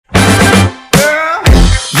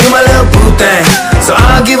thing, so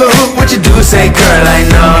I don't give a hoot what you do. Say, girl, I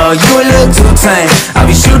know you a little too tame. I'll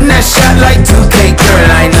be shooting that shot like 2K, girl,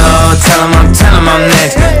 I know. Tell him I'm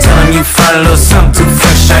next. Tell him you find a little something too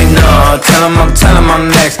fresh, I know. Tell him I'm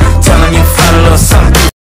next. Tell him you find a little something.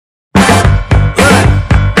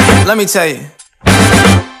 Let me tell you,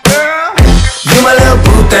 you my little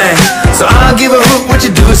boo thing, so I don't give a hoot what you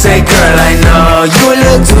do. Say, girl, I know you a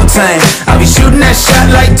little too tame. I'll be shooting that shot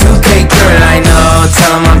like 2K, girl, I know.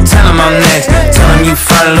 Tell him I'm next. Tell him you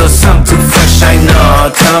find a little something too fresh, I know.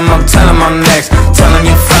 Tell him I'm next. Tell him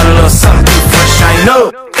you find a little something too fresh, I know.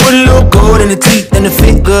 Put a little gold in the teeth and it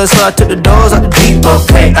fit good, so I took the doors out the deep.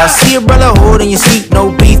 Okay, I see a brother holding your seat, no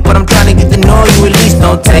beef, but I'm trying to get to know you at least.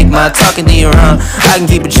 Don't take my talking to your own. I can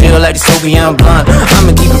keep it chill like the Soviet blunt.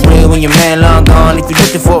 I'ma keep it real when your man long gone. If you're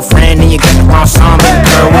looking for a friend, then you got the wrong song. Baby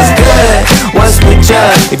girl, what's good? What's with ya?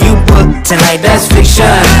 If you book tonight, that's fiction.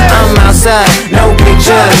 I'm outside, no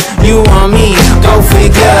pictures. You want me? Go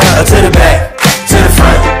figure. To the back, to the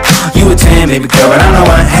front. You a 10, baby girl, but I'm the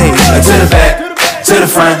one. Hey, to the back, to the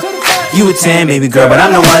front. You a 10, baby girl, but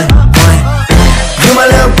I'm the one. You my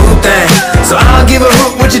little boo thing, so I don't give a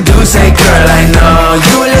hoot what you do. Say, girl, I know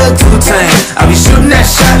you a little too tame. I'll be shooting that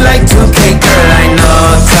shot like 2K, girl, I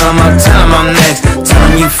know. Tell him I'm next. Tell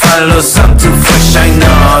him you find a little something too fresh, I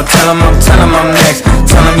know. Tell him I'm next.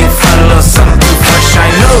 Tell him you find a little something too fresh, I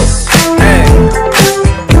know. Hey,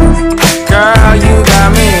 girl, you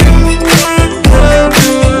got me.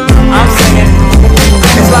 I'm singing.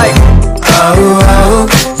 It's like, oh,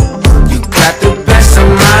 you got the best of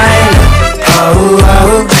mine.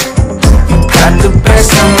 Oh, you got the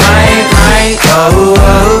best of mine.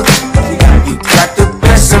 Oh, you got the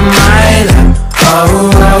best of mine.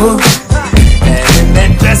 Oh, and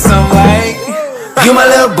that dress I'm like. You my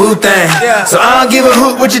little boo thing, so I don't give a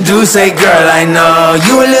hoot what you do. Say, girl, I know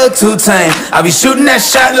you a little too tame. I'll be shooting that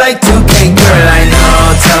shot like 2K, girl, I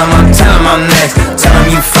know. Tell him I'm next. Tell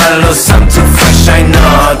him you find a little something too fresh, I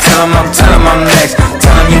know. Tell him I'm next.